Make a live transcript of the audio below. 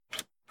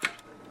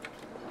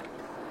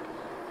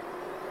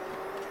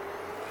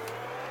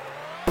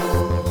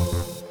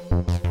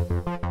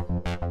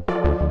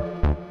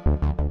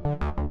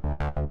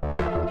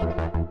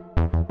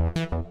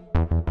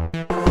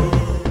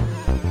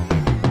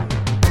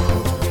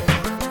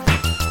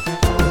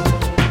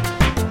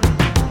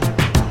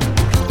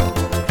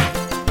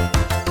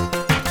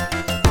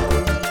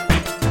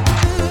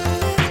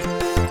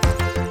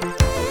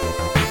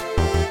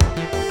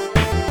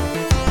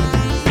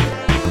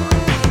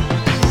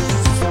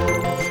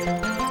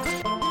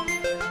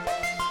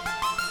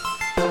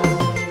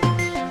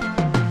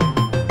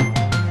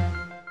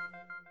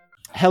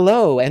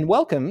Hello and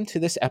welcome to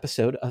this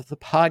episode of the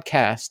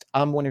podcast.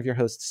 I'm one of your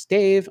hosts,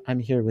 Dave. I'm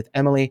here with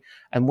Emily,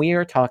 and we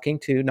are talking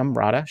to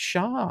Namrata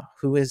Shah,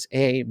 who is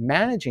a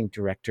managing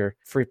director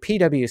for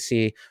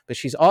PwC, but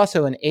she's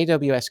also an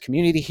AWS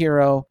community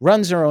hero,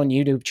 runs her own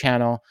YouTube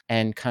channel,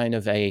 and kind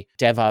of a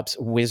DevOps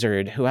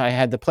wizard who I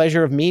had the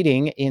pleasure of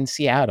meeting in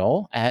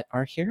Seattle at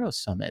our Hero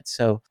Summit.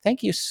 So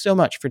thank you so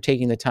much for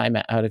taking the time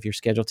out of your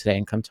schedule today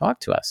and come talk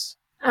to us.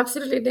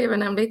 Absolutely, Dave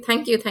and Emily.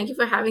 Thank you. Thank you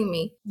for having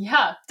me.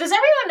 Yeah. Does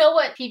everyone know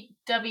what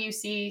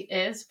PwC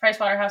is?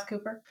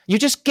 PricewaterhouseCoopers? You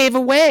just gave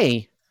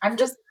away. I'm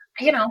just,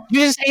 You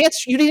just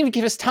answered. You didn't even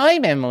give us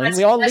time, Emily.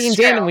 We all leaned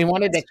in and we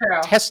wanted to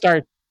test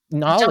our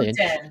knowledge.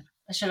 Jumped in.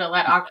 I should have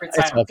let awkward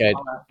That's silence all good.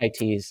 follow.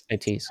 I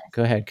tease.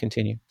 Go ahead,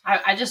 continue.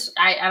 I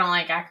don't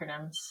like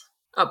acronyms.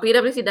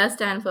 PwC does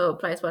stand for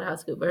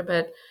PricewaterhouseCoopers,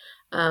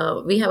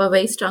 but we have a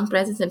very strong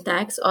presence in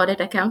tax,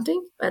 audit,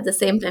 accounting. At the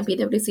same time,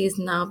 PwC is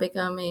now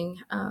becoming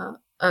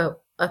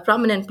a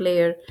prominent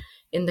player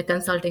in the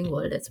consulting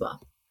world as well.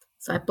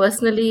 So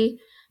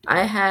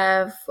I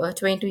have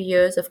 22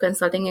 years of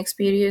consulting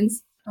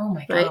experience. Oh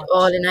my Right, God.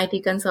 all in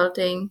IT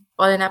consulting,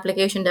 all in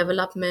application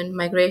development,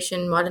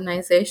 migration,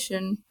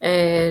 modernization,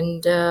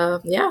 and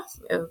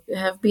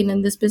have been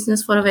in this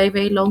business for a very,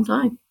 very long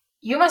time.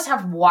 You must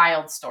have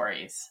wild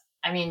stories.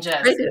 I mean, just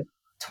I do.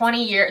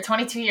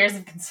 22 years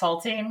of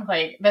consulting,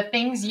 like the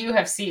things you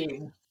have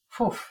seen.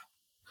 Whew.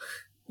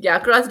 Yeah,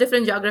 across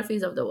different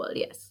geographies of the world,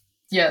 yes.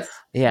 Yes.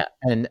 Yeah,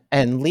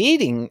 and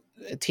leading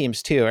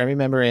teams too. I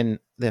remember in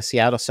the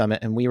Seattle Summit,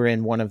 and we were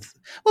in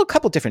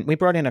we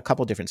brought in a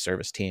couple different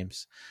service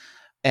teams,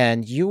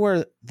 and you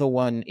were the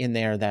one in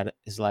there that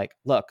is like,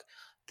 look,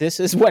 this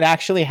is what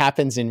actually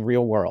happens in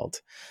real world,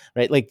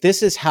 right? Like,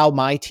 this is how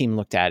my team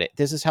looked at it.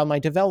 This is how my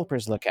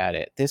developers look at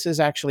it. This is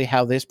actually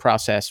how this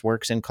process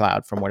works in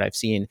cloud from what I've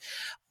seen.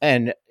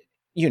 And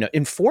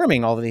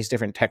informing all of these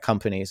different tech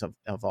companies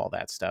of all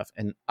that stuff.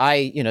 And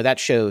that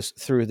shows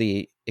through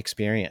the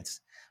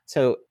experience.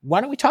 So why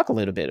don't we talk a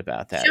little bit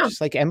about that? Sure. Just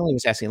like Emily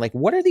was asking, like,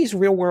 what are these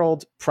real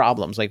world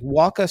problems? Like,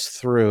 walk us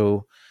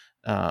through,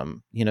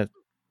 some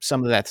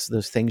of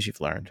those things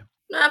you've learned.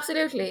 No,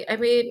 absolutely. I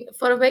mean,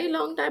 for a very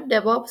long time,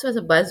 DevOps was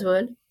a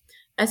buzzword.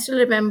 I still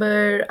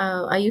remember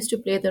I used to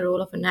play the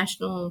role of a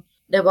national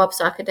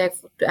DevOps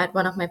architect at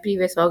one of my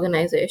previous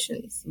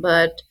organizations.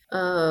 But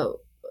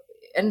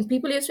and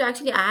people used to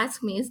actually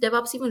ask me, is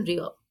DevOps even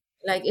real?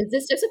 Like, is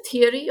this just a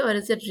theory or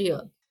is it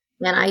real?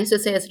 And I used to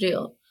say it's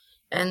real.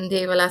 And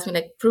they will ask me,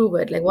 like, prove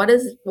it. Like, what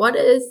is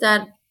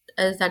that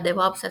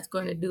DevOps that's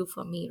going to do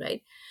for me,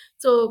 right?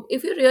 So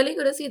if you're really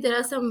going to see, there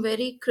are some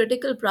very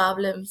critical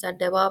problems that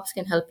DevOps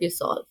can help you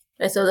solve.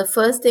 Right? So the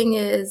first thing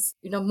is,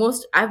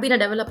 I've been a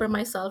developer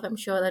myself. I'm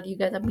sure that you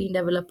guys have been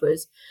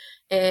developers.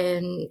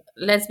 And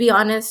let's be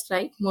honest,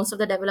 right? Most of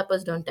the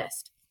developers don't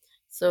test.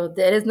 So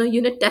there is no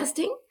unit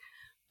testing.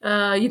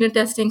 Unit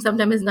testing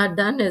sometimes is not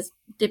done, is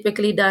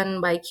typically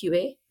done by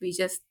QA. We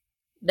just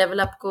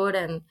develop code,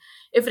 and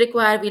if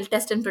required, we'll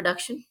test in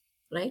production,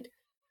 right?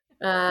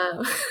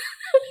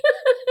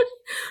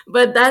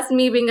 But that's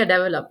me being a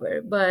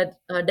developer. But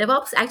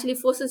DevOps actually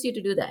forces you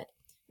to do that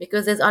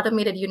because there's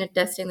automated unit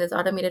testing, there's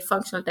automated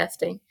functional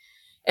testing.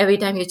 Every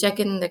time you check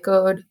in the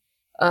code,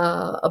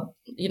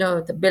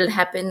 the build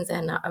happens,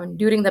 and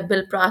during the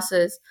build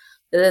process,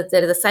 there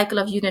is a cycle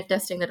of unit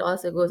testing that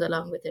also goes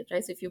along with it,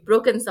 right? So if you've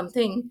broken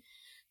something,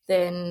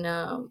 then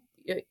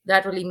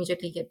that will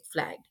immediately get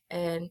flagged.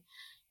 And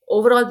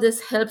overall,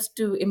 this helps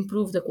to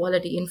improve the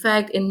quality. In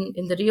fact, in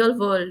the real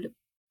world,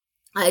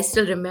 I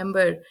still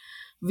remember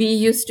we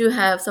used to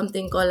have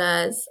something called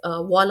as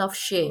a wall of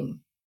shame.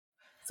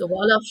 So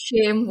wall of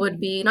shame would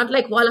be not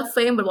like wall of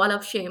fame, but wall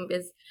of shame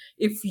is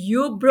if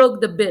you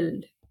broke the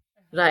build,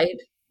 right?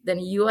 Then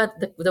you are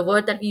the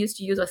word that we used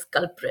to use was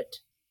culprit.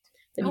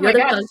 Oh my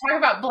gosh, talk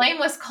about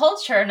blameless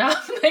culture. No,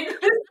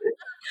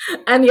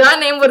 and your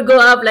name would go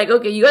up like,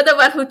 okay, you're the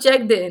one who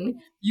checked in.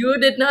 You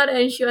did not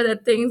ensure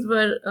that things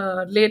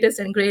were latest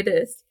and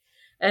greatest.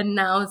 And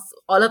now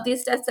all of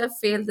these tests have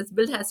failed. This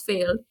build has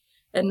failed.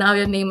 And now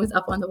your name is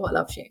up on the wall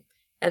of shame.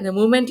 And the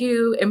moment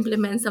you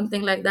implement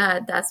something like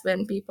that, that's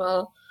when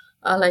people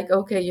are like,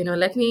 okay,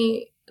 let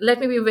me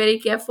be very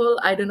careful.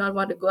 I do not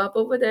want to go up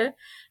over there.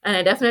 And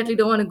I definitely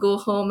don't want to go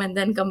home and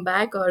then come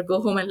back or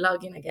go home and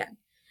log in again.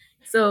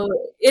 So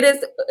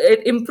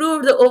it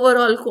improved the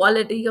overall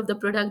quality of the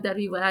product that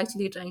we were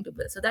actually trying to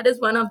build. So that is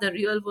one of the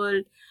real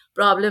world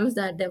problems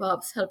that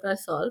DevOps helped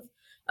us solve.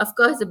 Of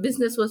course, the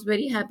business was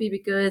very happy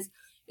because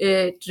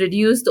it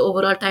reduced the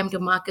overall time to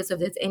market. So if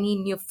there's any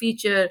new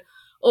feature,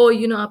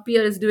 a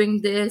peer is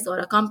doing this or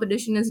a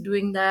competition is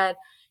doing that,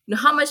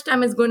 how much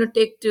time is going to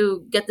take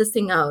to get this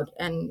thing out?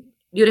 And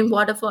during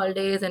waterfall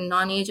days and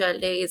non-agile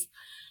days,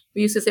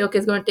 we used to say, okay,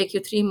 it's going to take you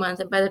 3 months.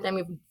 And by the time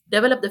you've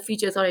developed the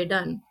feature, it's already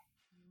done.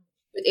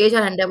 With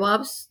Agile and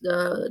DevOps,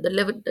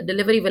 the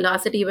delivery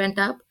velocity went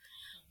up.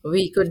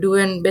 We could do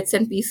in bits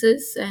and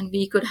pieces, and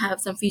we could have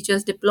some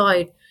features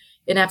deployed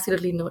in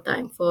absolutely no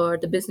time for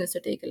the business to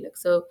take a look.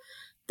 So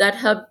that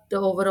helped the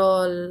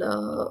overall,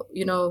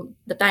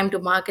 the time to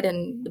market,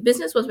 and the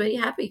business was very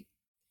happy.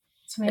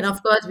 It's And amazing.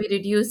 of course, we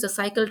reduce the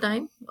cycle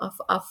time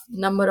of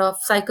number of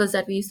cycles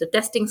that we use, the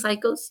testing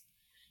cycles,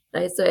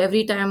 right? So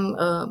every time,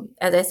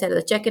 as I said,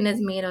 the check-in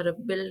is made or a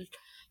build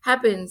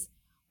happens,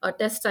 a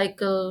test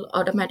cycle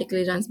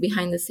automatically runs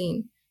behind the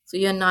scene. So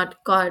you're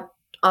not caught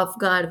off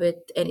guard with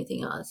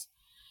anything else.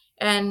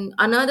 And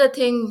another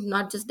thing,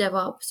 not just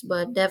DevOps,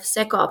 but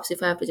DevSecOps,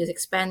 if I have to just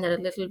expand that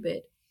a little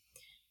bit,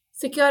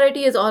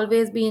 security has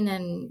always been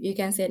an, you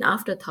can say, an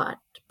afterthought,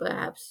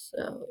 perhaps,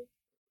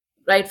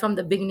 right from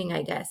the beginning,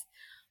 I guess.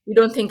 We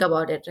don't think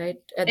about it, right?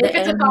 At If the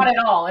it's a thought end,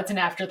 at all, it's an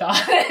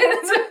afterthought.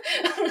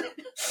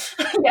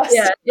 Yes.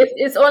 yeah,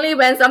 it's only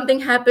when something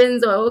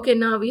happens, or okay,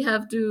 now we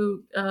have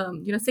to,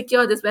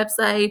 secure this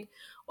website,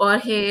 or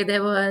hey,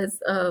 there was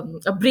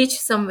a breach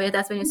somewhere.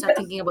 That's when you start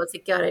thinking about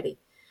security.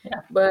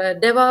 Yeah.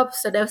 But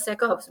DevOps, or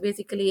DevSecOps,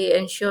 basically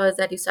ensures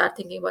that you start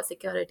thinking about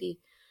security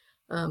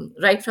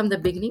right from the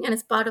beginning, and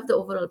it's part of the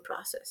overall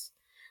process.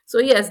 So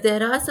yes,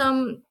 there are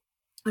some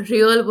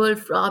real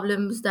world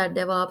problems that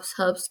DevOps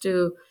helps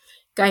to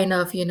kind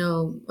of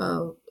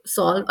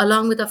solve,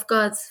 along with, of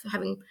course,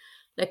 having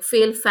like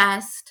fail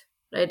fast,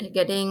 right?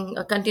 Getting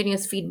a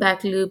continuous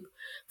feedback loop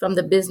from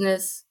the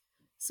business.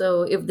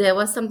 So if there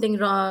was something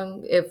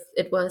wrong,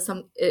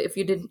 if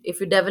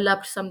you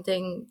developed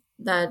something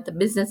that the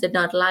business did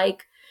not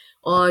like,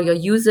 or your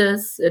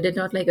users did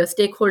not like, your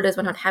stakeholders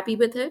were not happy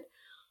with it,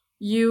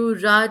 you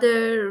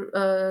rather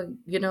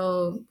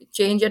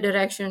change your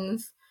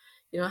directions,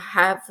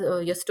 have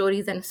your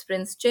stories and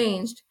sprints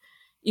changed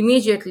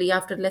immediately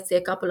after, let's say,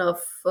 a couple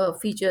of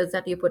features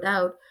that you put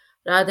out,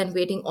 rather than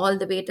waiting all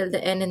the way till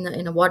the end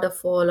in a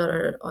waterfall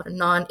or a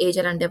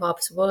non-agile and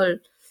DevOps world,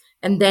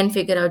 and then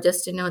figure out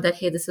just to know that,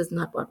 hey, this is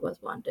not what was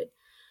wanted.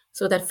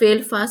 So that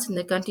fail fast and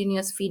the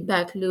continuous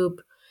feedback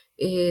loop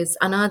is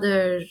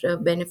another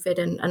benefit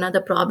and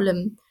another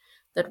problem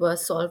that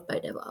was solved by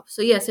DevOps.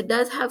 So yes, it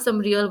does have some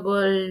real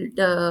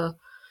world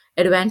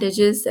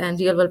advantages and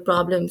real world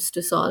problems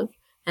to solve,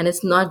 and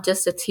it's not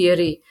just a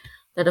theory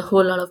that a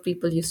whole lot of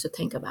people used to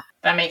think about.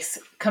 That makes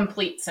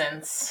complete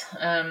sense.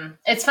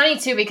 It's funny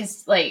too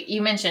because, like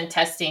you mentioned,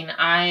 testing.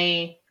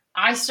 I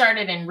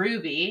started in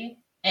Ruby,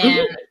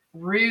 and Mhm.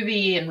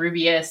 Ruby and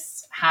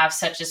Rubyists have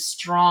such a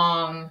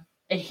strong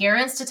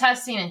adherence to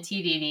testing and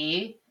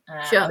TDD.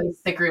 Sure. At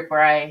least the group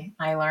where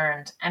I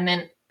learned, and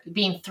then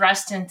being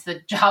thrust into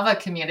the Java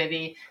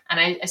community, and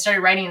I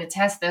started writing a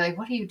test. They're like,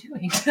 "What are you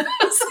doing?" I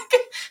was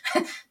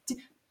like,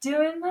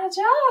 "Doing my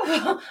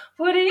job.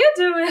 What are you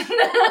doing?"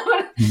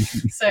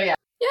 So yeah.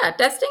 Yeah,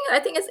 testing I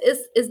think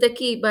is the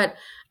key. But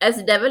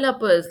as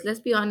developers, let's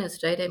be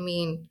honest, right? I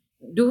mean,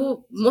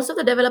 do most of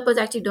the developers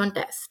actually don't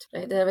test,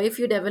 right? There are very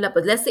few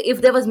developers. Let's say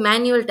if there was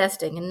manual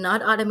testing and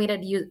not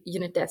automated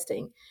unit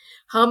testing,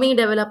 how many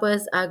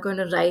developers are going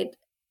to write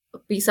a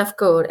piece of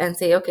code and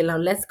say, okay, now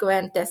let's go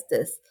and test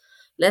this.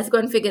 Let's go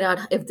and figure out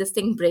if this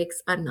thing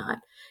breaks or not.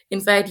 In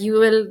fact,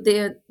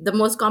 the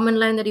most common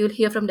line that you'll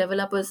hear from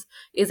developers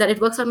is that it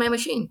works on my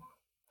machine.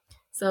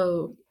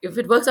 So if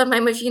it works on my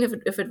machine,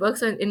 if it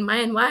works in my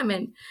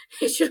environment,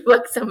 it should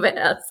work somewhere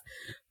else.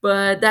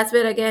 But that's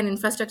where, again,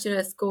 infrastructure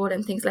as code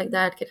and things like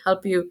that can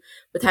help you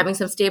with having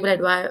some stable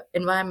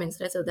environments,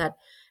 right? So that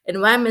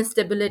environment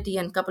stability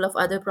and a couple of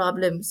other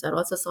problems are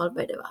also solved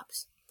by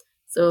DevOps.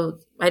 So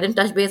I didn't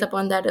touch base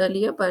upon that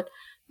earlier, but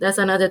that's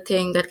another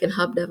thing that can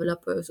help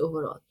developers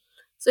overall.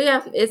 So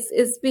yeah,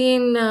 it's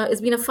been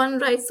a fun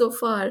ride so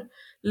far,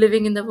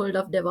 living in the world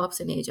of DevOps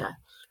and Agile,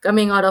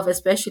 coming out of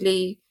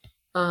especially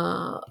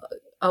uh,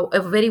 a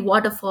very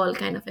waterfall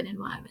kind of an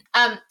environment.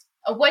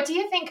 What do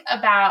you think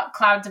about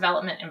cloud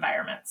development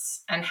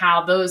environments and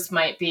how those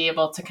might be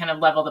able to kind of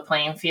level the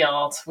playing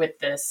field with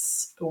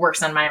this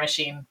works on my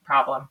machine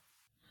problem?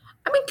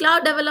 I mean,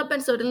 cloud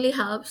development certainly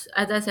helps.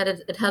 As I said,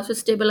 it helps with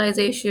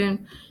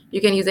stabilization. You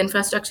can use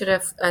infrastructure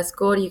as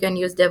code. You can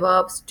use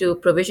DevOps to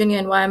provision your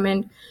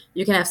environment.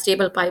 You can have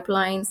stable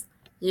pipelines.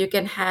 You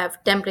can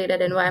have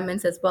templated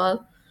environments as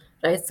well,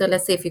 right? So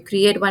let's say if you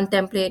create one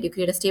template, you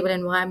create a stable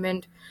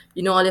environment,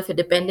 all of your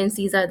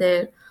dependencies are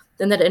there,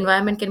 then that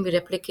environment can be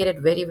replicated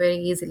very, very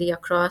easily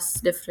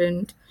across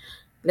different,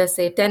 let's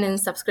say,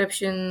 tenants,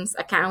 subscriptions,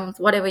 accounts,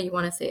 whatever you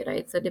want to say,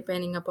 right? So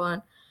depending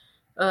upon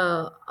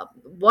uh,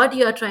 what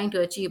you are trying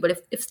to achieve.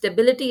 But if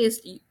stability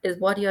is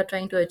what you are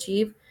trying to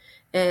achieve,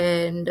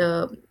 and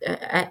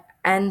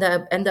and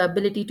the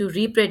ability to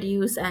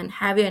reproduce and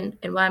have your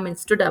environment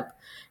stood up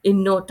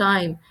in no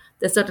time,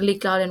 then certainly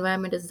cloud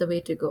environment is the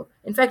way to go.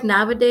 In fact,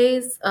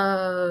 nowadays,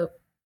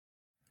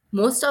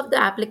 most of the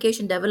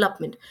application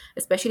development,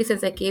 especially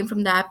since I came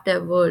from the app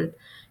dev world,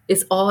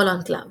 is all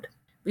on cloud.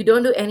 We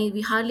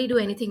hardly do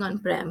anything on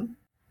prem,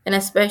 and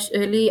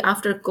especially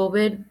after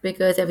COVID,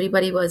 because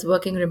everybody was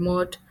working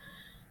remote.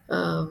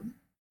 um,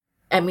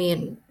 I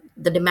mean,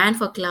 the demand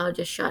for cloud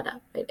just shot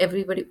up.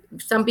 Right?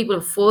 Some people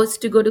were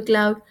forced to go to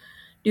cloud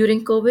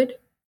during COVID,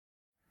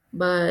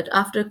 but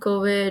after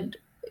COVID,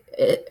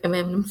 I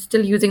mean, I'm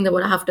still using the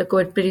word after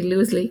COVID pretty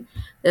loosely.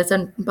 There's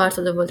some parts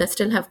of the world that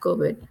still have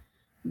COVID,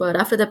 but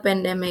after the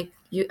pandemic,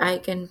 I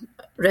can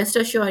rest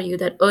assure you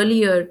that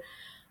earlier,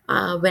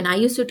 when I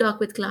used to talk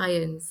with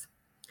clients,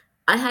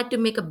 I had to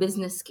make a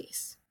business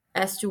case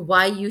as to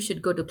why you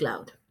should go to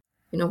cloud.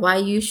 Why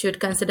you should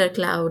consider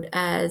cloud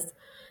as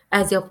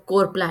your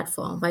core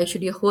platform. Why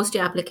should you host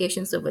your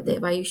applications over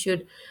there? Why you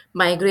should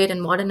migrate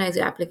and modernize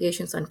your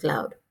applications on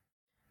cloud,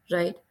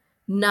 right?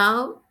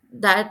 Now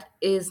that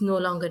is no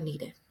longer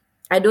needed.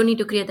 I don't need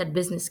to create that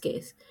business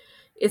case.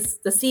 It's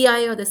the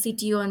CI or the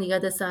CTO on the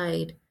other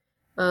side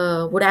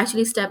would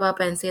actually step up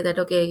and say that,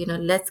 okay,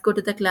 let's go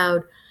to the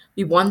cloud.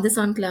 We want this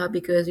on cloud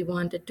because we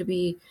want it to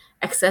be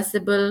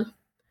accessible.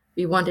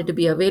 We want it to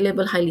be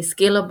available, highly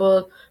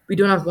scalable. We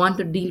do not want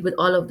to deal with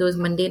all of those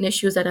mundane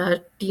issues that our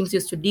teams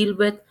used to deal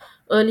with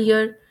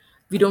earlier.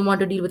 We don't want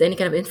to deal with any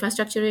kind of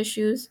infrastructure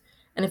issues.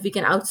 And if we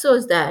can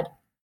outsource that,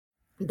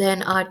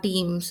 then our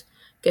teams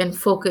can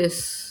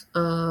focus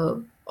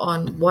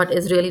on what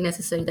is really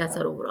necessary. That's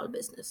our overall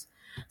business.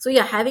 So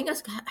yeah, having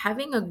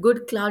a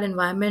good cloud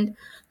environment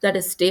that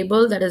is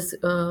stable,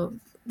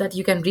 that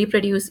you can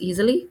reproduce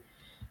easily,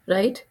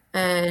 right?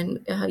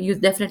 And you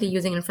definitely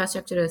using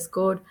infrastructure as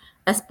code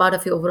as part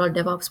of your overall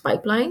DevOps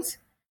pipelines.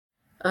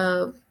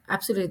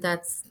 Absolutely,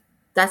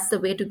 that's the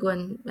way to go,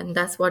 and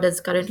that's what is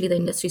currently the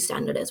industry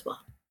standard as well.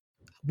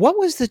 What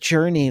was the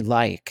journey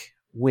like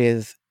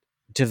with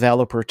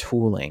developer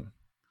tooling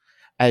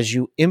as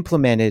you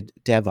implemented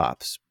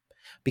DevOps?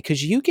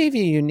 Because you gave a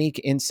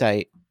unique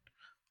insight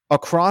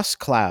across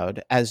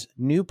cloud as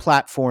new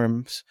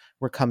platforms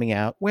were coming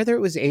out, whether it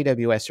was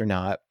AWS or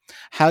not,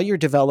 how your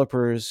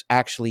developers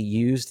actually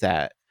use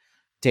that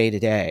day to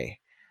day.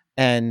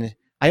 And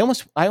I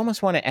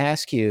almost want to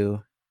ask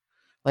you,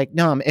 like,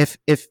 Nam, if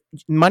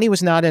money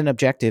was not an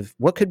objective,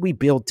 what could we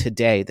build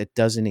today that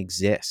doesn't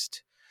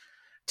exist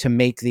to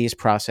make these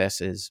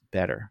processes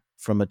better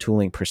from a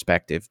tooling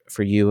perspective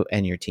for you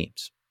and your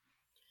teams?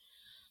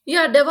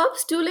 Yeah,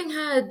 DevOps tooling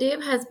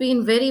Dave, has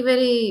been very,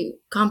 very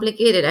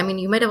complicated. I mean,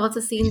 you might have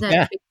also seen that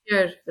Yeah.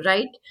 picture,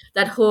 right?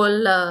 That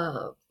whole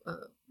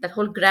that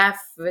whole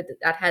graph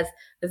that has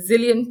a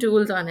zillion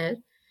tools on it,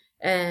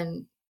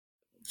 and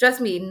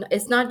trust me,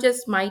 it's not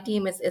just my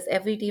team; it's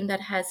every team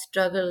that has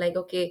struggled. Like,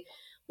 okay,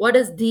 what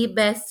is the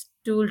best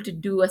tool to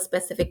do a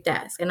specific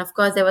task? And of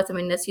course, there were some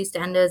industry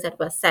standards that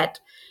were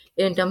set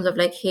in terms of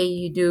like, hey,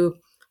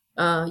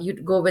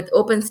 you'd go with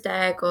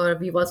OpenStack, or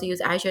we've also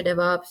used Azure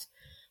DevOps.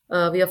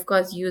 We of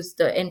course use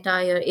the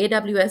entire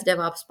AWS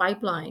DevOps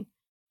pipeline.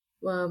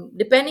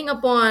 Depending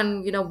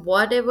upon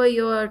whatever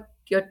your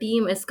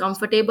team is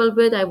comfortable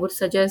with, I would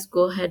suggest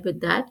go ahead with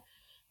that.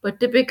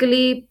 But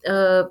typically,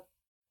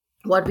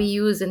 what we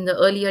use in the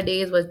earlier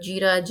days was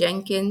Jira,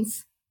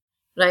 Jenkins,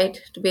 right,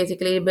 to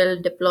basically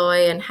build,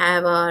 deploy, and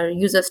have our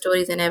user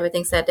stories and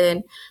everything set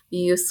in. We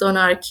use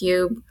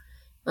SonarQube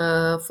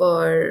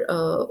for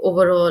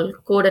overall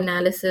code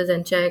analysis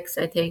and checks,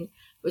 I think.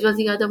 Which was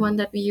the other one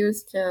that we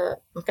used?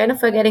 I'm kind of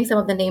forgetting some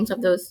of the names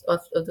of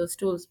those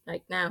tools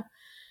right now.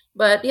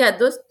 But yeah,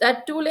 those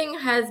that tooling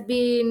has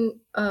been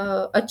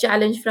a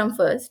challenge from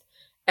first.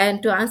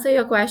 And to answer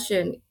your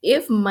question,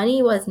 if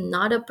money was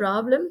not a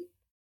problem,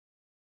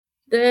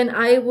 then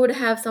I would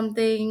have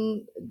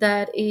something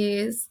that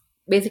is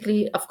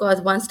basically, of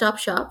course, one stop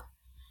shop,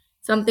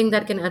 something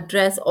that can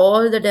address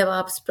all the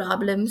DevOps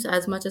problems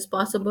as much as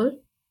possible,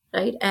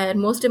 right? And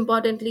most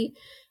importantly,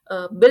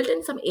 built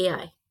in some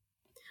AI.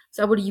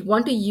 So I would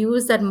want to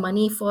use that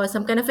money for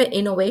some kind of an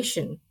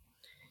innovation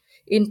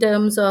in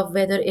terms of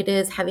whether it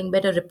is having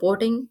better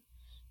reporting,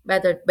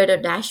 better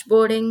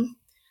dashboarding,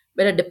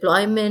 better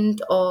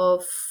deployment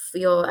of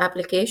your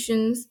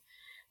applications.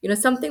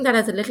 Something that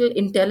has a little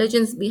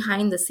intelligence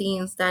behind the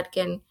scenes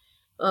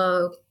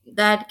uh,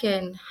 that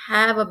can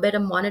have a better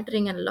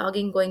monitoring and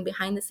logging going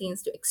behind the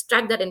scenes to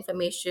extract that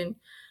information,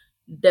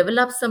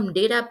 develop some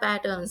data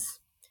patterns,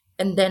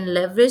 and then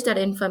leverage that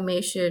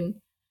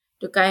information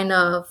to kind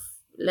of,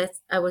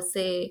 let's I would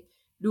say,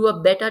 do a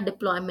better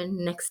deployment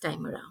next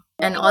time around.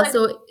 And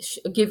also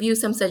give you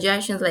some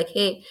suggestions like,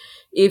 hey,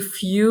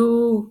 if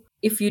you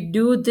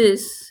do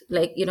this,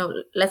 like,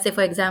 let's say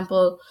for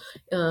example,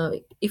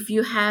 if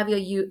you have your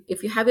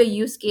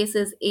use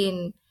cases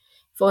in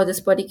for this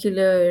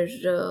particular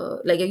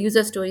like your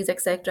user stories,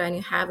 etc., and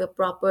you have a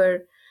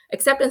proper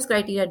acceptance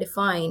criteria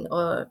defined,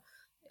 or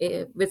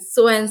with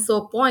so and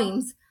so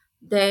points,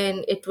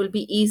 then it will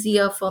be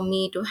easier for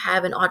me to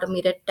have an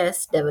automated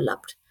test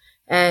developed,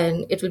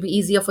 and it will be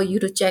easier for you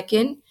to check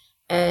in,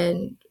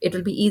 and it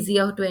will be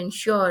easier to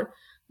ensure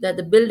that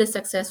the build is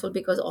successful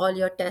because all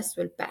your tests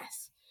will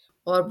pass.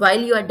 Or while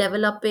you are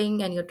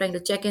developing and you're trying to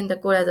check in the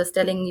code, as I was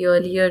telling you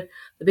earlier,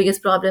 the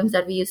biggest problems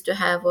that we used to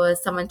have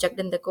was someone checked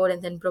in the code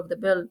and then broke the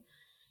build.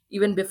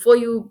 Even before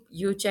you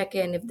check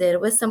in, if there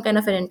was some kind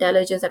of an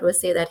intelligence that would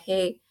say that,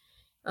 hey,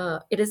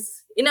 it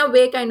is in a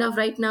way kind of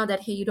right now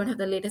that, hey, you don't have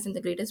the latest and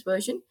the greatest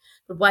version,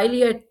 but while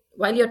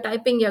you're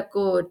typing your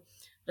code,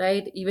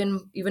 right,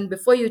 even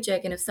before you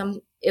check in,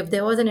 if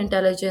there was an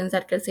intelligence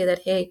that could say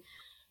that, hey,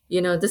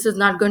 this is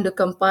not going to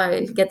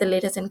compile, get the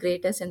latest and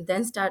greatest, and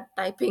then start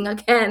typing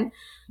again,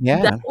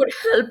 that Yeah. would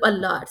help a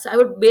lot. So I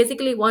would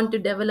basically want to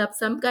develop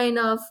some kind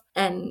of,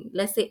 and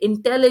let's say,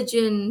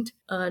 intelligent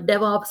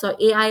DevOps or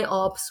AI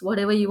ops,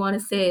 whatever you want to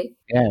say.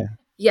 Yeah.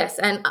 Yes,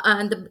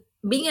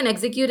 being an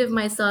executive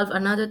myself,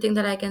 another thing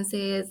that I can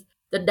say is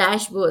the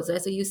dashboards.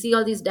 Right? So you see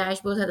all these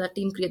dashboards that the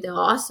team create, they're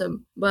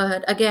awesome.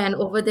 But again,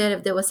 over there,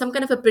 if there was some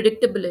kind of a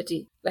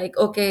predictability, like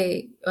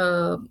okay,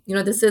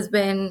 this is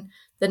when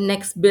the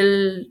next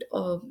build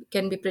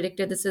can be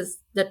predicted. This is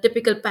the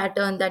typical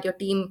pattern that your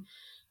team,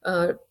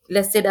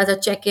 let's say, does a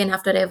check-in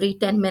after every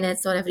 10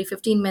 minutes or every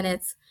 15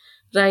 minutes,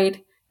 right?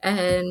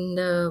 And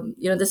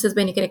this is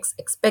when you can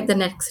expect the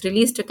next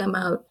release to come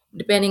out,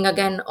 depending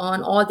again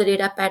on all the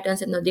data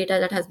patterns and the data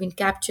that has been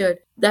captured.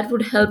 That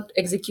would help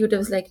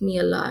executives like me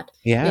a lot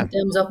Yeah. in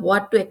terms of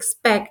what to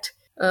expect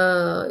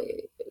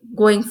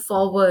going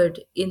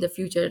forward in the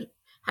future.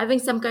 Having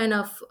some kind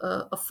of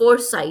a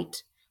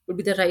foresight would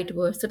be the right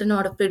word, certain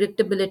amount of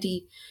predictability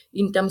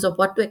in terms of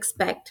what to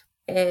expect,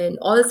 and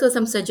also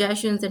some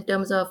suggestions in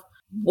terms of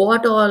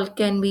what all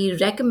can be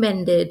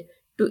recommended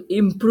to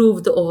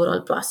improve the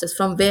overall process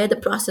from where the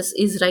process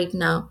is right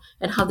now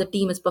and how the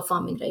team is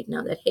performing right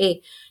now. That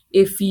hey,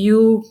 if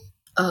you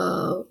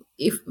uh,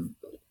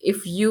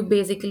 if you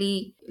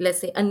basically, let's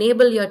say,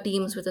 enable your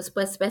teams with a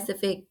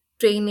specific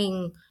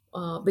training,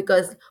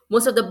 because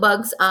most of the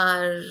bugs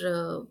are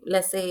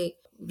let's say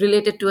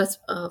related to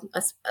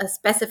a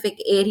specific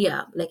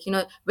area, like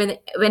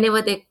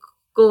whenever they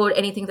code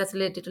anything that's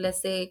related to,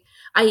 let's say,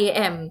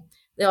 IAM,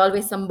 there are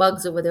always some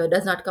bugs over there. It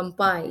does not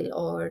compile,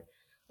 or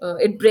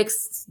it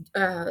breaks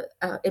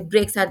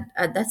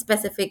at that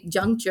specific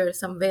juncture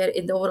somewhere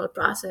in the overall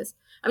process.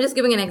 I'm just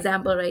giving an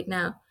example right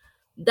now.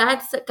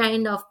 That's a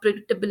kind of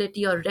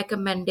predictability or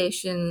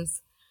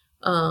recommendations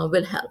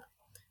will help.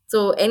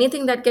 So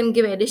anything that can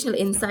give additional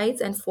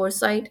insights and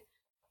foresight,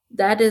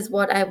 that is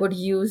what I would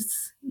use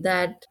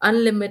that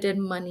unlimited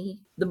money,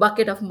 the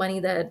bucket of money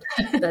that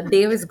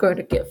Dave is going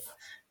to give.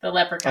 The I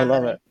leprechaun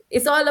love money. it.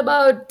 It's all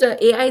about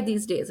AI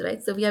these days,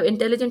 right? So we have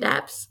intelligent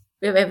apps.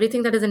 We have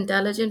everything that is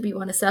intelligent. We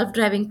want a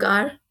self-driving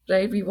car,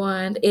 right? We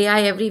want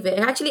AI everywhere.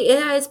 Actually,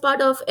 AI is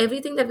part of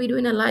everything that we do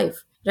in our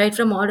life, right?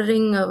 From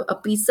ordering a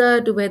pizza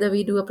to whether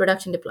we do a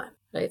production deployment,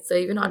 right? So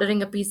even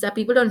ordering a pizza,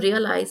 people don't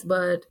realize,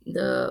 but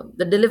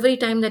the delivery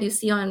time that you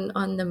see on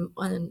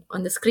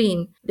the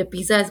screen, the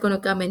pizza is going to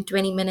come in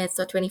 20 minutes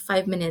or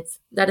 25 minutes.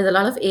 That is a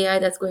lot of AI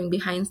that's going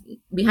behind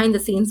the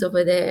scenes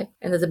over there,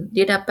 and there's a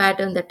data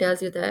pattern that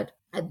tells you that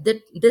at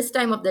this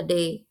time of the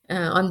day,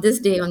 on this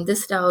day, on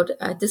this route,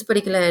 at this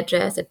particular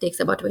address, it takes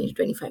about 20 to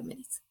 25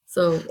 minutes.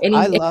 So I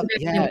any love,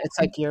 yeah, it's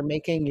like you're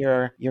making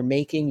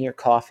your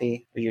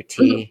coffee or your Mhm.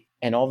 tea,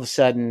 and all of a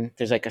sudden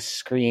there's like a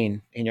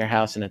screen in your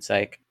house, and it's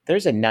like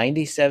there's a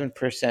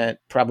 97%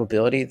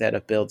 probability that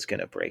a build's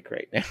gonna break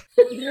right now.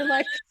 And you're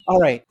like,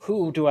 all right,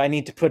 who do I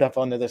need to put up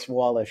onto this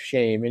wall of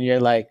shame? And you're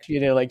like,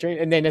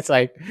 and then it's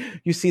like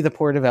you see the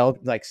poor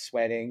developer like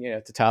sweating,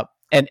 at the top.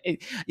 And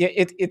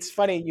it's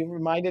funny. You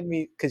reminded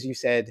me because you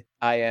said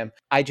I am.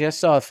 I just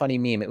saw a funny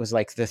meme. It was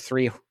like the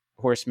three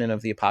horsemen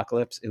of the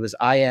apocalypse. It was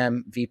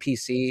IAM,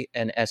 VPC,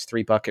 and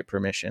S3 bucket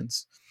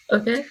permissions.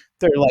 Okay.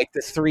 They're like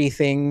the three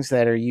things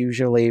that are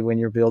usually when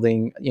you're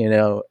building,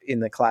 in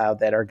the cloud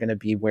that are going to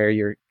be where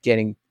you're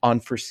getting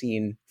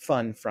unforeseen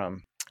fun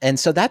from. And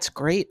so that's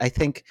great. I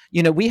think,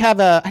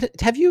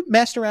 have you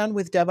messed around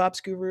with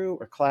DevOps Guru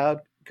or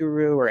Cloud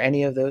Guru or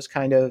any of those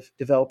kind of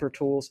developer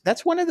tools?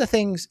 That's one of the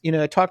things,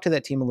 I talked to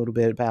that team a little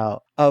bit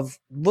about, of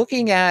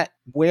looking at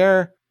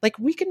where, like,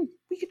 we could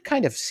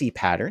kind of see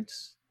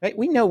patterns, right?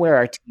 We know where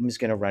our team is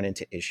going to run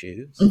into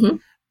issues. Hmm.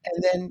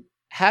 And then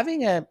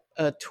having a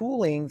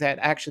tooling that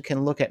actually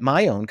can look at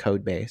my own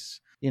code base,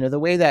 the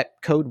way that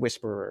Code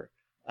Whisperer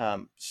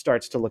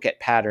starts to look at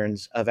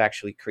patterns of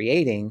actually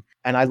creating.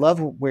 And I love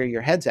where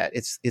your head's at.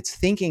 It's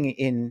thinking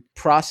in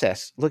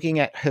process, looking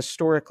at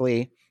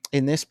historically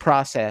in this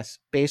process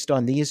based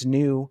on these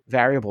new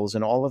variables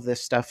and all of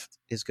this stuff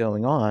is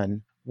going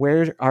on.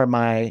 Where are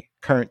my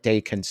current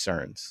day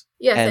concerns?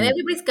 Yes, and And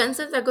everybody's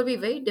concerns are going to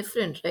be very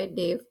different, right,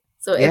 Dave?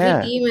 So every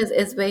yeah, team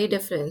is very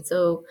different.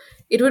 So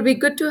it would be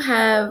good to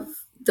have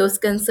those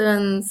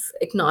concerns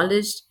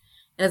acknowledged.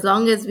 And as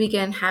long as we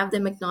can have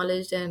them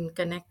acknowledged and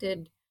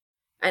connected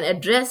and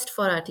addressed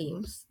for our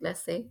teams,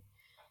 let's say.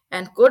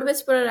 And Code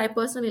Whisperer, I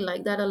personally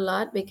like that a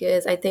lot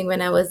because I think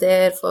when I was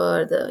there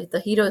for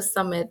the Heroes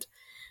Summit,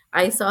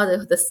 I saw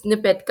the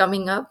snippet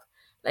coming up,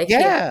 like, hey, I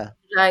yeah,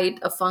 write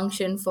a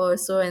function for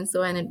so and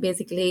so, and it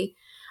basically,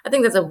 I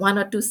think there's a 1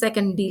 or 2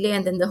 second delay,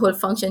 and then the whole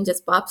function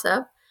just pops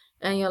up,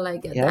 and you're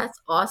like, yeah, yep,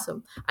 that's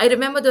awesome. I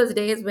remember those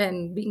days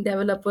when being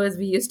developers,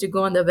 we used to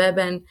go on the web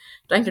and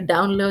trying to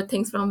download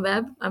things from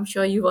web. I'm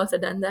sure you've also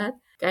done that,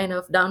 kind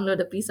of download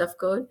a piece of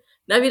code.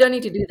 Now we don't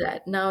need to do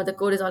that. Now the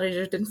code is already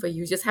written for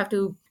you. You just have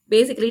to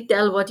basically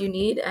tell what you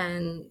need,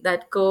 and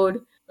that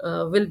code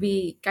will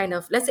be kind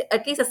of, let's say,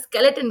 at least a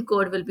skeleton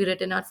code will be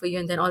written out for you,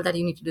 and then all that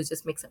you need to do is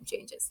just make some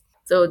changes.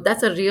 So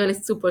that's a really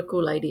super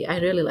cool idea. I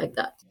really like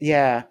that.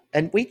 yeah.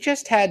 And we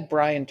just had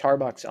Brian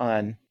Tarbox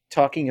on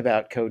talking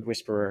about Code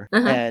Whisperer.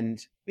 Uh-huh. And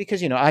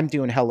because, I'm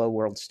doing Hello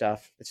World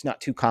stuff, it's not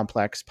too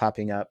complex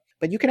popping up.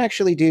 But you can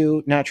actually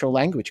do natural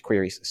language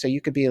queries. So you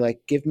could be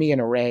like, give me an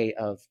array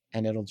of,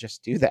 and it'll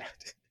just do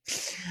that.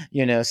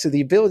 So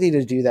the ability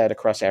to do that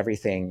across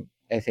everything,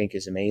 I think,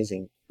 is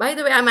amazing. By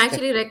the way, I'm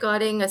actually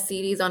recording a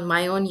series on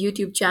my own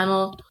YouTube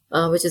channel,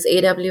 which is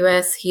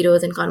AWS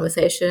Heroes in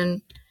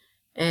Conversation.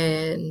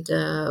 And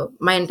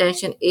my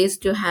intention is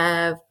to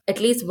have at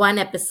least one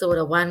episode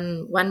or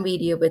one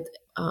video with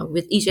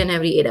each and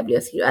every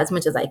AWS hero as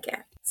much as I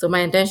can. So my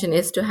intention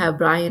is to have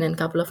Brian and a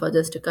couple of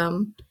others to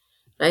come.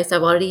 Right, so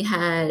I've already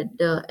had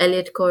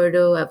Elliot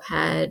Cordo, I've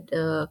had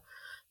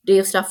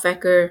Dave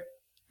Stuffecker,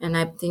 and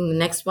I think the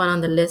next one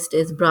on the list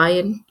is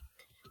Brian.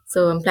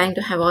 So I'm planning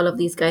to have all of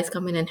these guys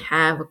come in and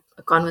have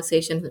a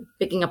conversation,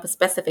 picking up a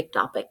specific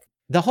topic.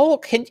 The whole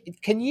can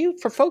you,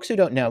 for folks who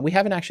don't know, we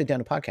haven't actually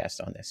done a podcast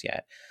on this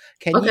yet.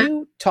 Can Okay.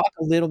 you talk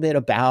a little bit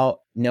about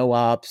no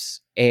ops,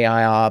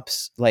 AI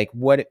ops, like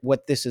what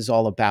this is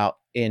all about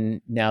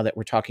in now that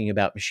we're talking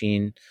about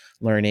machine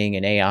learning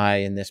and AI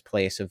in this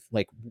place of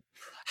like,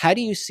 how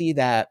do you see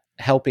that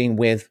helping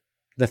with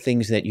the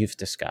things that you've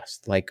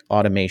discussed, like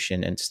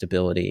automation and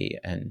stability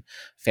and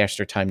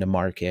faster time to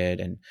market?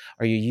 And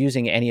are you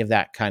using any of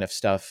that kind of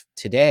stuff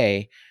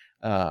today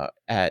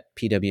at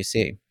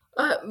PwC?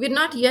 We're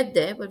not yet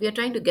there, but we are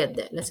trying to get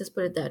there. Let's just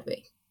put it that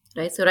way,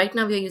 right? So right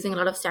now we are using a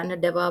lot of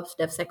standard DevOps,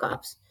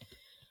 DevSecOps.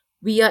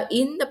 We are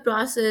in the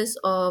process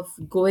of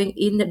going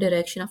in the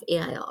direction of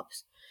AI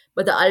ops,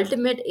 but the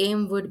ultimate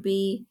aim would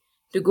be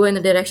to go in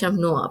the direction of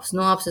no ops.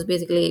 No ops is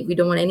basically we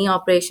don't want any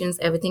operations.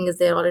 Everything is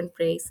there all in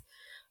place.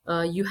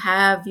 You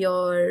have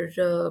your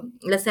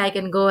let's say I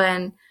can go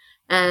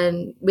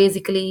and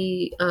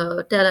basically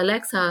tell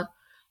Alexa,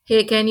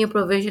 hey, can you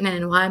provision an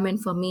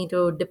environment for me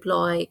to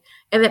deploy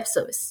a web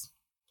service,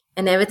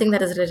 and everything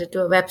that is related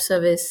to a web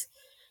service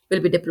will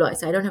be deployed.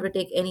 So I don't have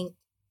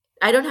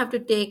to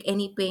take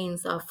any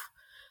pains of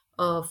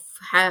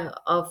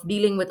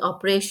dealing with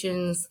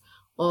operations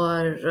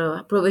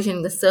or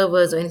provisioning the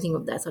servers or anything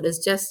of that sort.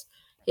 It's just,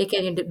 hey,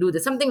 can you do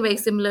this? Something very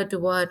similar to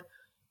what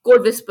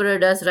Code Whisperer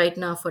does right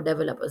now for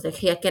developers. Like,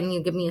 hey, can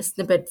you give me a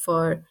snippet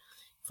for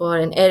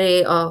an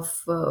array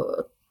of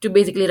to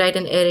basically write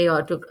an array,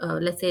 or to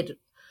let's say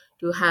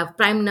to have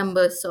prime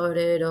numbers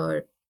sorted,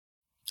 or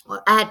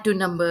add to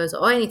numbers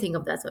or anything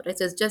of that sort, right?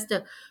 So it's just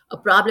a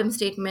problem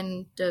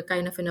statement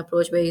kind of an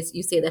approach where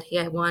you say that, hey,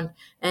 I want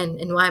an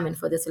environment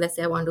for this. So let's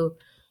say I want to,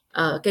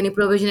 can you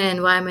provision an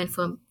environment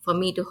for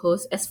me to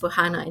host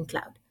S4HANA in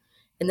cloud?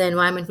 And the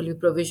environment will be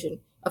provisioned.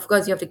 Of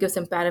course, you have to give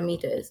some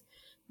parameters,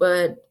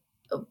 but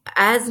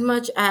as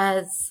much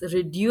as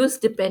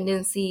reduced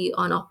dependency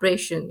on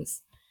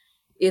operations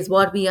is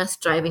what we are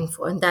striving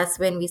for. And that's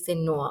when we say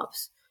no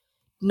ops.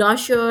 Not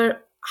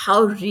sure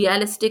how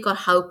realistic or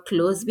how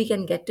close we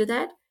can get to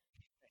that,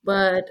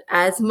 but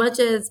as much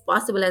as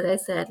possible, as I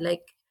said,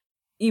 like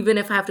even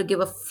if I have to give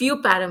a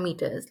few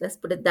parameters, let's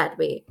put it that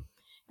way,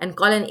 and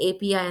call an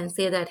API and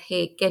say that,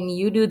 hey, can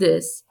you do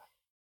this,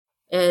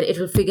 and it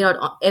will figure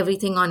out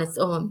everything on its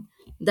own.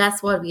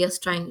 That's what we are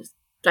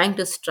trying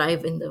to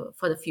strive in the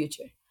for the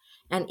future.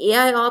 And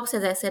AI ops,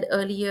 as I said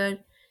earlier,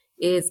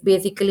 is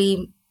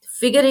basically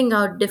figuring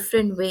out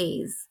different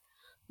ways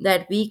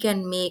that we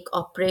can make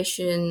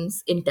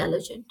operations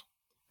intelligent,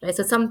 right?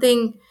 So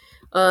something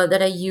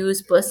that I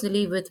use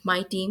personally with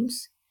my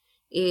teams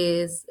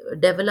is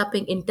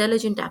developing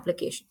intelligent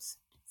applications.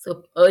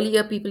 So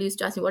earlier people used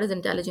to ask me, what is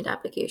intelligent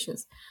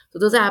applications? So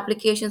those are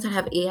applications that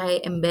have AI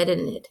embedded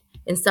in it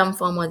in some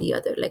form or the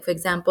other. Like, for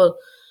example,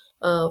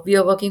 we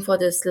are working for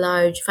this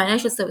large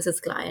financial services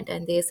client,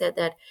 and they said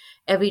that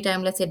every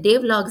time, let's say,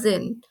 Dave logs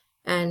in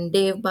and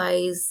Dave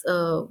buys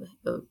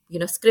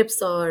scripts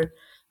or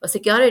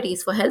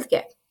securities for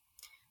healthcare.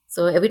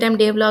 So every time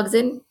Dave logs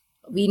in,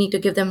 we need to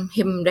give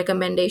him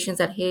recommendations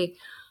that, hey,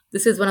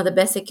 this is one of the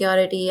best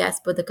security as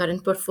per the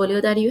current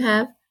portfolio that you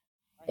have,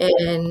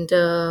 and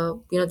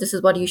this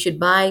is what you should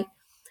buy.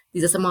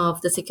 These are some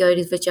of the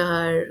securities which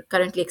are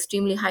currently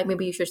extremely high.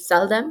 Maybe you should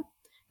sell them.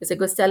 It's a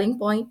good selling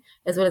point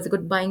as well as a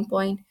good buying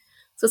point.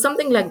 So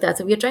something like that.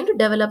 So we are trying to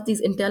develop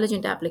these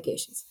intelligent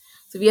applications.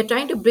 So we are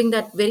trying to bring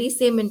that very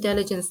same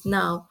intelligence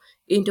now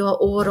into our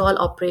overall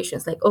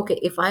operations. Like, okay,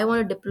 if I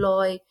want to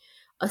deploy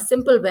a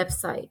simple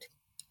website,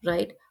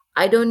 right?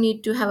 I don't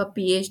need to have a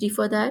PhD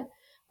for that.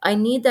 I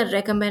need that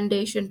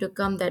recommendation to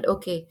come that,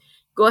 okay,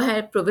 go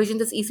ahead, provision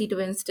this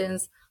EC2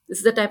 instance. This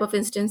is the type of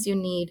instance you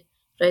need,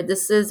 right?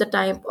 This is the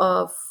type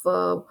of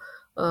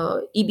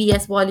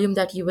EBS volume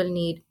that you will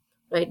need,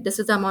 right? This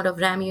is the amount of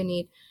RAM you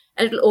need.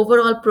 And it will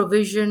overall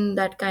provision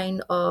that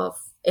kind of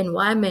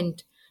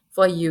environment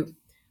for you.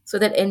 So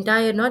that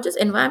entire, not just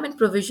environment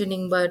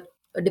provisioning, but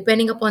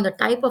depending upon the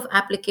type of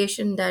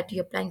application that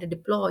you're planning to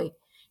deploy,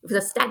 if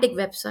it's a static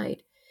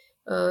website,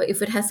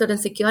 if it has certain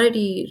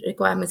security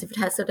requirements, if it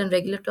has certain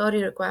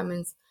regulatory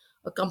requirements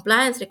or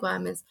compliance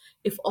requirements,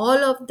 if all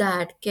of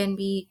that can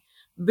be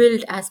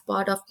built as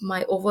part of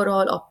my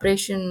overall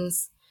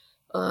operations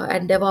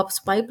and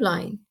DevOps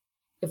pipeline,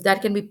 if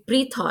that can be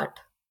pre-thought,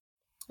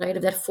 right?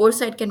 If that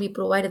foresight can be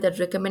provided, that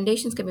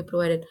recommendations can be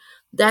provided,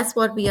 that's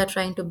what we are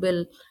trying to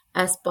build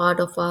as part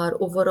of our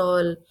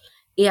overall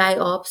AI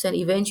ops, and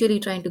eventually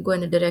trying to go in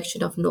the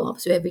direction of no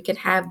ops, where we can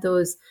have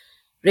those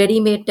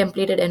ready-made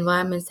templated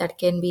environments that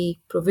can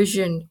be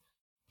provisioned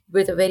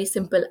with a very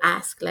simple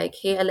ask like,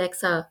 "Hey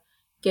Alexa,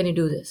 can you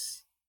do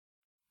this?"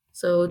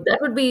 So that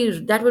would be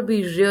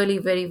really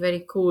very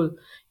very cool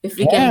if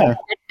we can Yeah,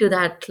 get to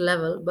that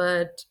level,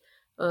 but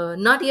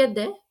not yet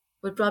there.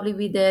 We'll probably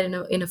be there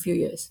in a few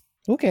years.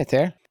 we'll get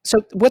there. So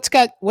what's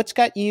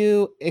got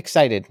you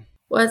excited?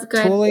 What's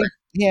kind Tooling?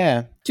 Yeah,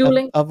 of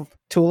tooling? of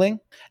tooling.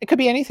 It could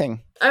be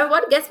anything.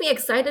 What gets me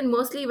excited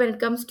mostly when it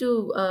comes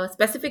to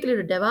specifically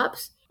to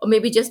DevOps or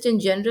maybe just in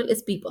general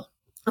is people.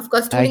 Of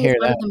course, I tooling is hear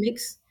part of that. the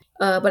mix,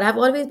 but I've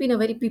always been a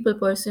very people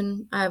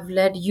person. I've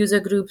led user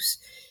groups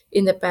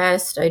in the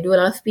past. I do a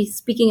lot of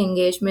speaking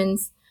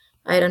engagements.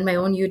 I run my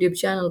own YouTube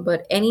channel,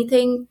 but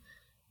anything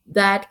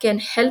that can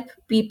help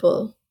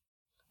people,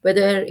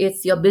 whether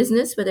it's your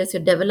business, whether it's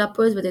your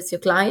developers, whether it's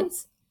your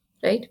clients,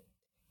 right?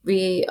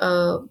 We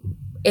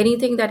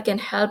Anything that can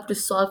help to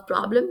solve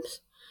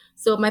problems.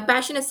 So my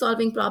passion is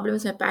solving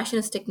problems. My passion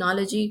is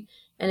technology,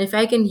 and if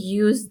I can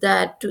use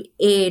that to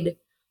aid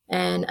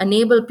and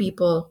enable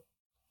people,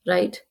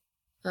 right?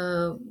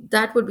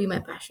 That would be my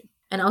passion.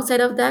 And outside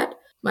of that,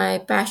 my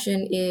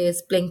passion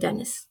is playing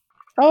tennis.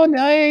 Oh,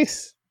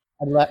 nice.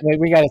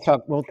 We got to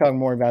talk. We'll talk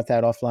more about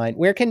that offline.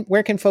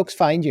 Where can folks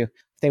find you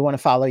if they want to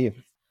follow you?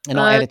 And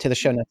I'll Uh, add it to the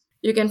show notes.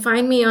 You can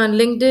find me on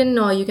LinkedIn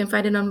or you can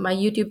find it on my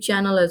YouTube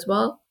channel as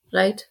well,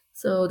 right?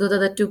 So those are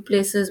the two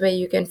places where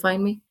you can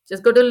find me.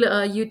 Just go to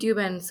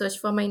YouTube and search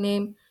for my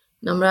name,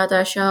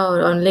 Namrata Shah,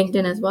 or on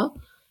LinkedIn as well,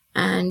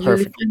 and you'll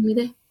Perfect. find me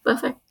there.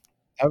 Perfect.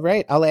 All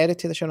right, I'll add it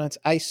to the show notes.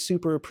 I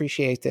super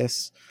appreciate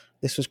this.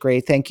 This was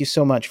great. Thank you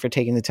so much for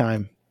taking the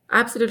time.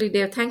 Absolutely,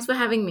 Dave. Thanks for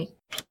having me.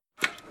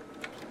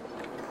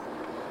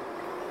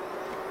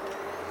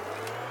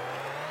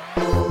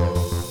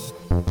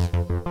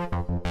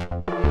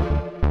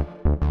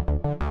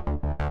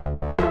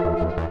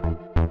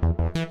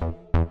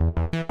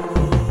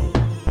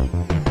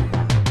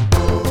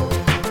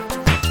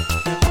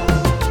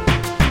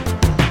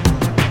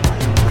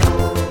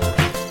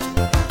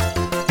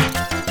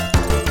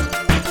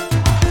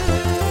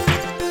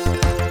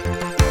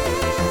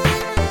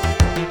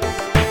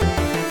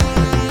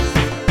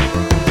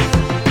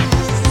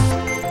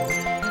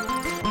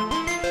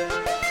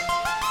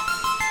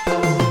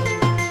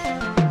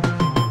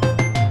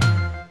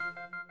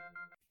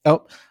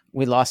 Oh,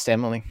 we lost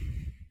Emily.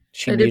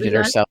 She Did we muted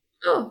learn? herself.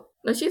 Oh,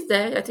 no, she's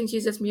there. I think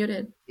she's just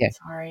muted. Yeah,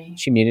 Sorry,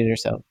 she muted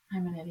herself.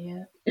 I'm an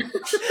idiot.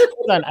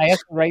 Hold on, I have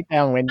to write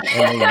down when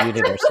Emily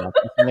muted herself.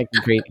 It's like a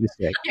great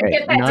Easter egg. You All right,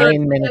 get that 9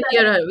 We minutes. can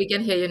hear her. We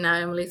can hear you now,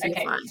 Emily. So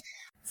Okay. you're fine.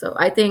 So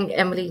I think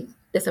Emily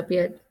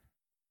disappeared.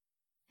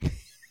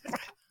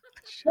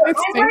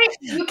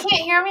 You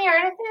can't hear me or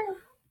anything?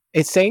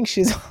 It's saying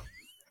she's.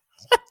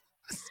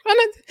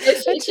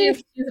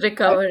 She's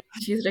recovering.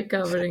 She's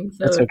recovering. So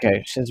That's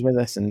okay. She's with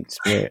us in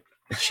spirit.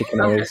 She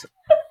can always.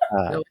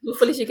 no,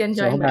 hopefully she can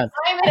So join hold back. on.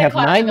 I'm I in a have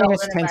class 9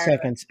 minutes, development 10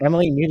 environment. seconds.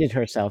 Emily muted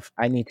herself.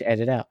 I need to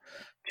edit out.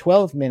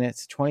 12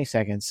 minutes, 20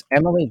 seconds.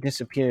 Emily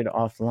disappeared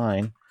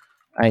offline.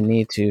 I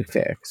need to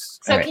fix.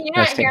 So All right, can you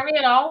not testing. hear me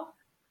at all?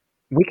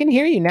 We can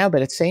hear you now,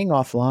 but it's saying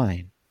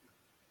offline,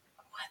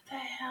 What the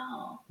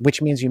hell?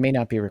 which means you may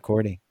not be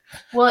recording.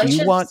 Well, Do it you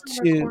should want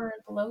still to- record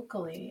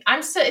locally.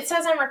 It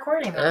says I'm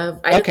recording though.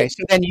 Okay,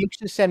 so then you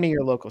should send me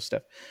your local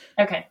stuff.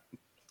 Okay.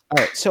 All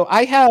right, so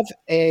I have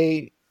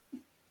a.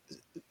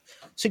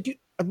 So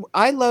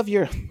I love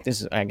your.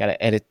 This is I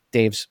gotta edit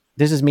Dave's.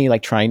 This is me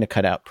like trying to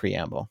cut out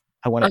preamble.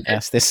 I want to Okay.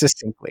 ask this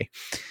succinctly.